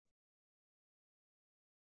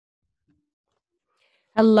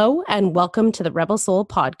Hello and welcome to the Rebel Soul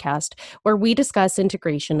podcast, where we discuss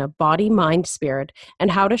integration of body, mind, spirit,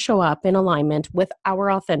 and how to show up in alignment with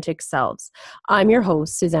our authentic selves. I'm your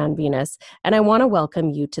host, Suzanne Venus, and I want to welcome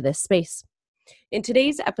you to this space. In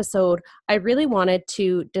today's episode, I really wanted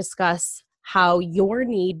to discuss how your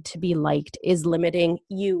need to be liked is limiting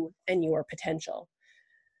you and your potential.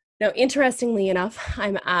 Now, interestingly enough,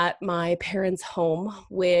 I'm at my parents' home,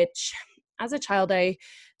 which as a child, I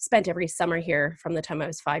spent every summer here from the time I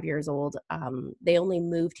was 5 years old. They only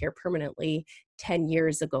moved here permanently 10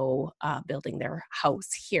 years ago, building their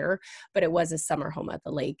house here, but it was a summer home at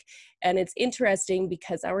the lake. And it's interesting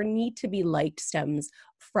because our need to be liked stems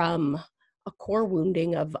from a core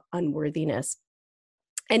wounding of unworthiness.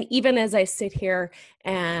 And even as I sit here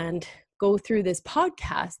and go through this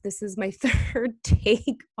podcast, this is my third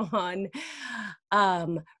take on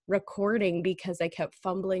recording because I kept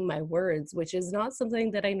fumbling my words, which is not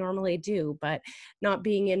something that I normally do, but not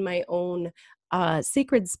being in my own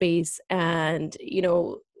sacred space and,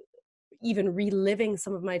 even reliving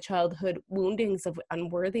some of my childhood woundings of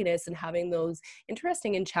unworthiness and having those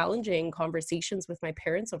interesting and challenging conversations with my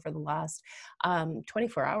parents over the last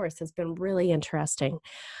 24 hours has been really interesting.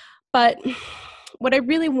 But what I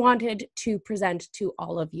really wanted to present to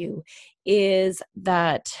all of you is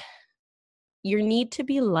that your need to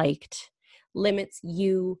be liked limits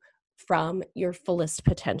you from your fullest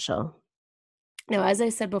potential. Now, as I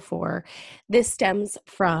said before, this stems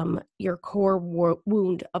from your core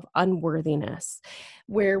wound of unworthiness,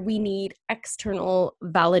 where we need external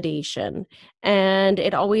validation. And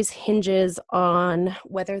it always hinges on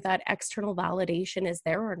whether that external validation is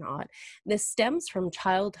there or not. This stems from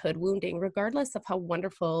childhood wounding, regardless of how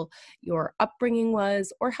wonderful your upbringing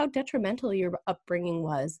was or how detrimental your upbringing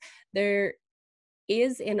was. There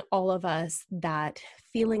is in all of us that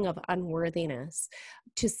feeling of unworthiness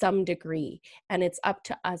to some degree. And it's up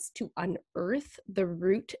to us to unearth the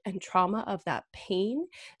root and trauma of that pain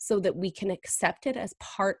so that we can accept it as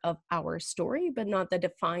part of our story, but not the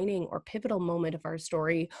defining or pivotal moment of our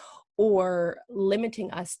story or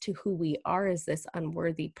limiting us to who we are as this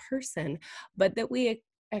unworthy person, but that we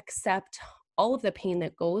accept all of the pain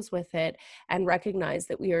that goes with it and recognize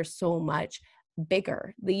that we are so much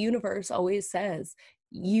bigger. The universe always says,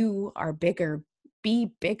 you are bigger,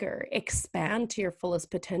 be bigger, expand to your fullest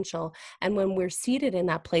potential. And when we're seated in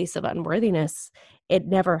that place of unworthiness, it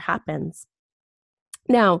never happens.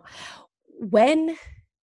 Now, when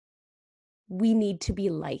we need to be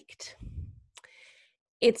liked,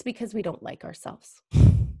 it's because we don't like ourselves.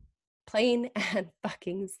 Plain and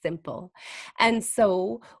fucking simple. And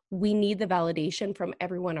so we need the validation from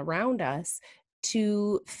everyone around us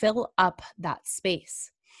to fill up that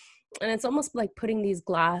space. And it's almost like putting these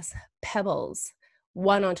glass pebbles,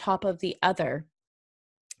 one on top of the other,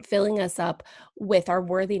 filling us up with our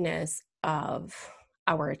worthiness of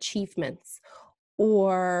our achievements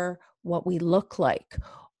or what we look like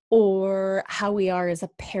or how we are as a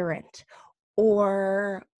parent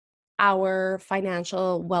or our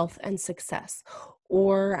financial wealth and success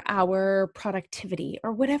or our productivity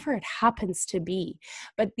or whatever it happens to be.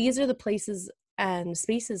 But these are the places and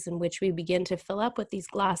spaces in which we begin to fill up with these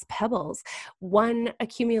glass pebbles, one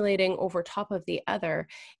accumulating over top of the other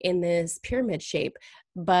in this pyramid shape.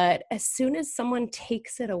 But as soon as someone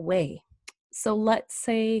takes it away, so let's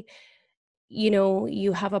say,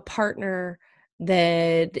 you have a partner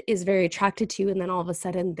that is very attracted to you, and then all of a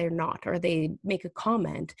sudden they're not, or they make a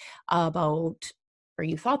comment about, or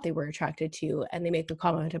you thought they were attracted to you, and they make a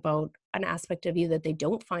comment about an aspect of you that they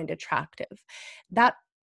don't find attractive. That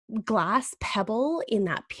glass pebble in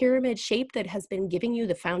that pyramid shape that has been giving you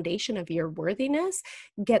the foundation of your worthiness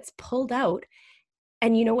gets pulled out.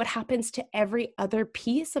 And you know what happens to every other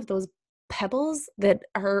piece of those pebbles that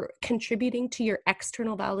are contributing to your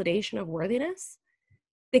external validation of worthiness?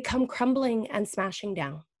 They come crumbling and smashing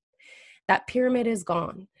down. That pyramid is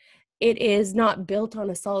gone. It is not built on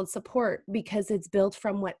a solid support because it's built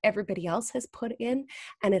from what everybody else has put in,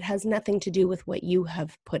 and it has nothing to do with what you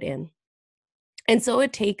have put in. And so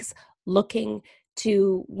it takes looking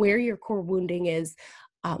to where your core wounding is.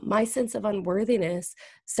 My sense of unworthiness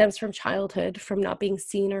stems from childhood, from not being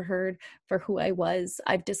seen or heard for who I was.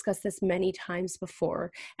 I've discussed this many times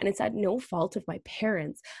before, and it's at no fault of my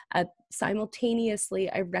parents. Simultaneously,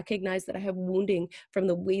 I recognize that I have wounding from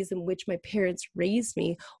the ways in which my parents raised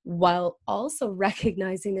me, while also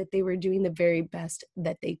recognizing that they were doing the very best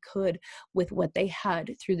that they could with what they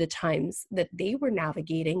had through the times that they were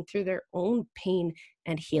navigating through their own pain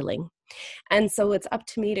and healing. And so it's up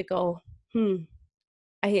to me to go,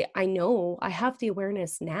 I know I have the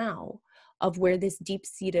awareness now of where this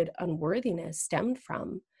deep-seated unworthiness stemmed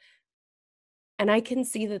from. And I can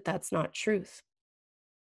see that that's not truth.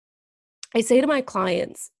 I say to my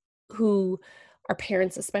clients who are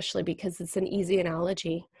parents, especially because it's an easy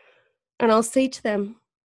analogy, and I'll say to them,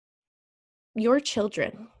 your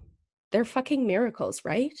children, they're fucking miracles,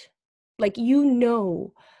 right? Like, you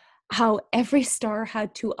know how every star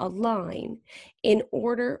had to align in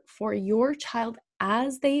order for your child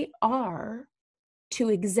as they are to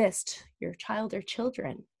exist, your child or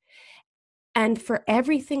children, and for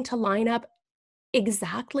everything to line up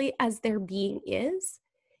exactly as their being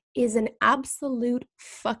is an absolute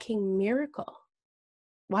fucking miracle.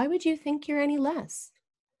 Why would you think you're any less?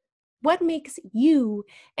 What makes you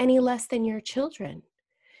any less than your children?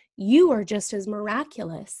 You are just as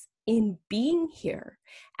miraculous in being here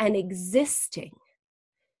and existing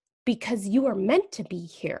because you are meant to be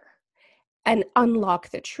here and unlock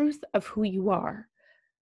the truth of who you are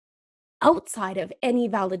outside of any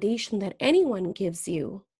validation that anyone gives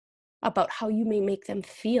you about how you may make them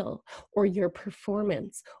feel or your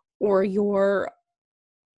performance or your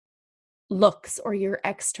looks or your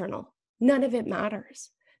external. None of it matters.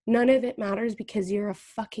 None of it matters because you're a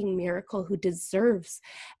fucking miracle who deserves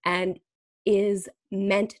and is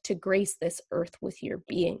meant to grace this earth with your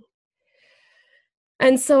being.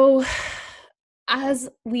 And so, as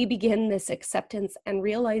we begin this acceptance and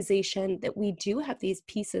realization that we do have these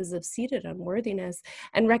pieces of seated unworthiness,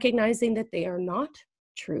 and recognizing that they are not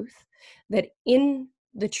truth, that in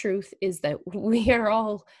the truth is that we are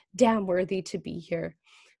all damn worthy to be here,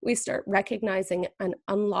 we start recognizing and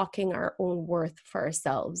unlocking our own worth for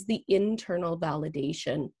ourselves, the internal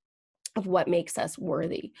validation of what makes us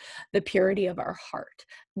worthy, the purity of our heart,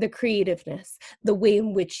 the creativeness, the way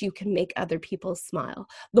in which you can make other people smile,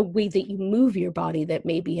 the way that you move your body that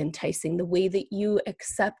may be enticing, the way that you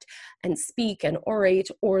accept and speak and orate,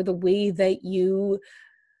 or the way that you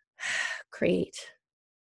create.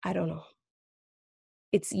 I don't know.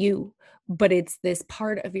 It's you, but it's this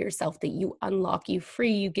part of yourself that you unlock, you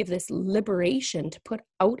free, you give this liberation to put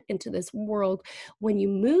out into this world when you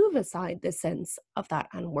move aside the sense of that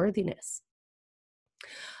unworthiness.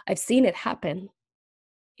 I've seen it happen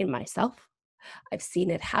in myself. I've seen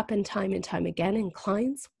it happen time and time again in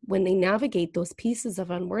clients when they navigate those pieces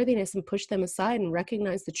of unworthiness and push them aside and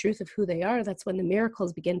recognize the truth of who they are. That's when the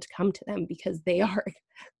miracles begin to come to them because they are a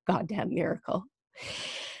goddamn miracle.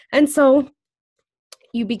 And so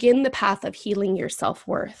you begin the path of healing your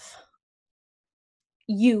self-worth.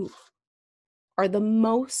 You are the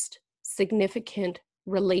most significant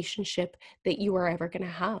relationship that you are ever going to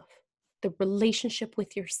have. The relationship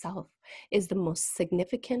with yourself is the most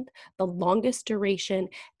significant, the longest duration,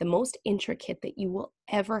 the most intricate that you will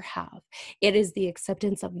ever have. It is the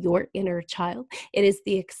acceptance of your inner child. It is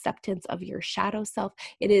the acceptance of your shadow self.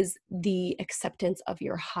 It is the acceptance of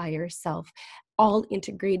your higher self, all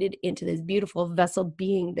integrated into this beautiful vessel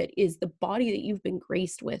being that is the body that you've been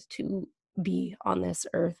graced with to be on this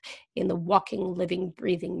earth, in the walking, living,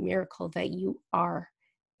 breathing miracle that you are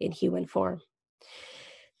in human form.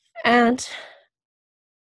 And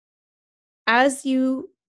as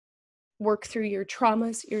you work through your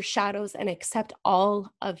traumas, your shadows, and accept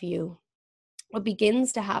all of you, what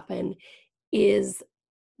begins to happen is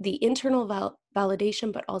the internal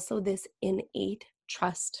validation, but also this innate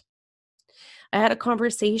trust. I had a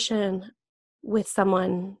conversation with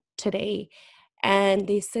someone today, and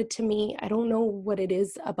they said to me, I don't know what it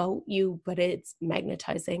is about you, but it's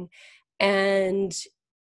magnetizing. And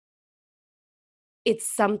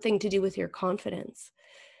it's something to do with your confidence.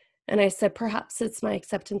 And I said, perhaps it's my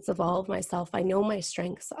acceptance of all of myself. I know my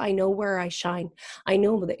strengths. I know where I shine. I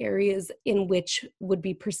know the areas in which would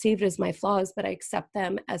be perceived as my flaws, but I accept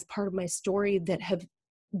them as part of my story that have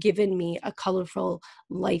given me a colorful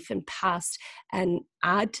life and past and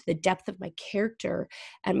add to the depth of my character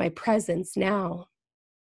and my presence now.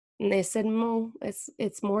 And they said, no,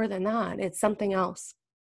 it's more than that. It's something else.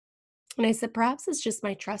 And I said, perhaps it's just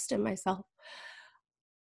my trust in myself.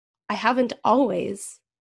 I haven't always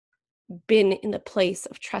been in the place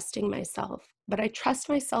of trusting myself, but I trust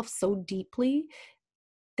myself so deeply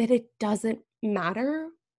that it doesn't matter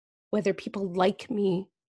whether people like me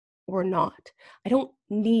or not. I don't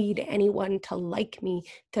need anyone to like me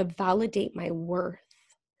to validate my worth.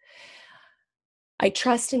 I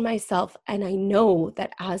trust in myself, and I know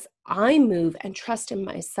that as I move and trust in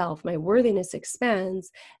myself, my worthiness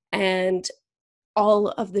expands, and all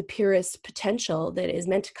of the purest potential that is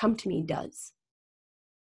meant to come to me does.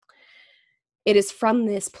 It is from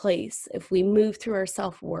this place, if we move through our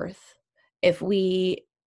self-worth, if we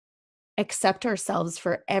accept ourselves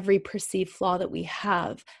for every perceived flaw that we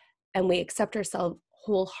have, and we accept ourselves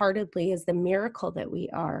wholeheartedly as the miracle that we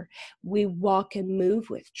are, we walk and move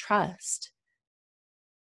with trust.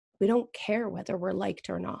 We don't care whether we're liked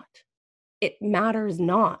or not. It matters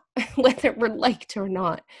not whether we're liked or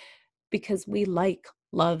not, because we like,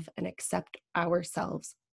 love, and accept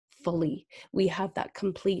ourselves fully. We have that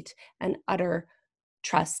complete and utter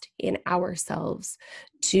trust in ourselves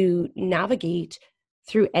to navigate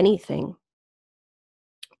through anything.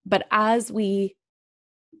 But as we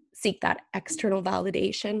seek that external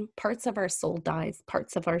validation, parts of our soul dies,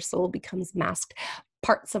 parts of our soul becomes masked,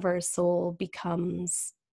 parts of our soul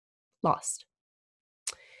becomes lost.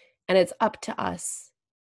 And it's up to us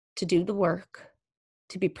to do the work,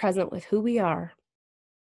 to be present with who we are,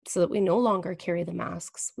 so that we no longer carry the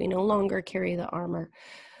masks, we no longer carry the armor,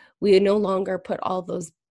 we no longer put all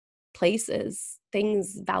those places,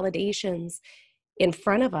 things, validations in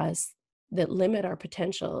front of us that limit our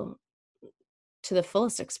potential to the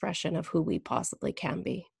fullest expression of who we possibly can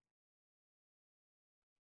be.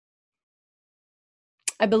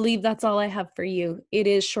 I believe that's all I have for you. It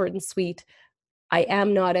is short and sweet. I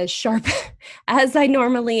am not as sharp as I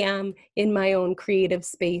normally am in my own creative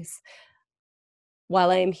space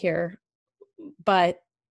while I am here, but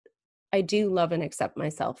I do love and accept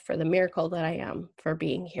myself for the miracle that I am for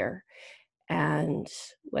being here. And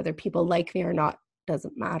whether people like me or not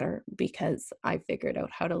doesn't matter, because I figured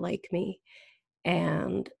out how to like me.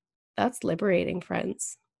 And that's liberating,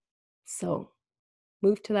 friends. So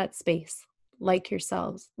move to that space. Like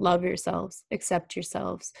yourselves, love yourselves, accept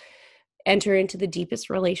yourselves, enter into the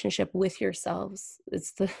deepest relationship with yourselves.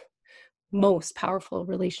 It's the most powerful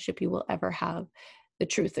relationship you will ever have. The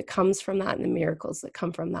truth that comes from that and the miracles that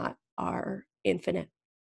come from that are infinite.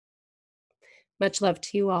 Much love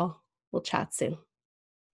to you all. We'll chat soon.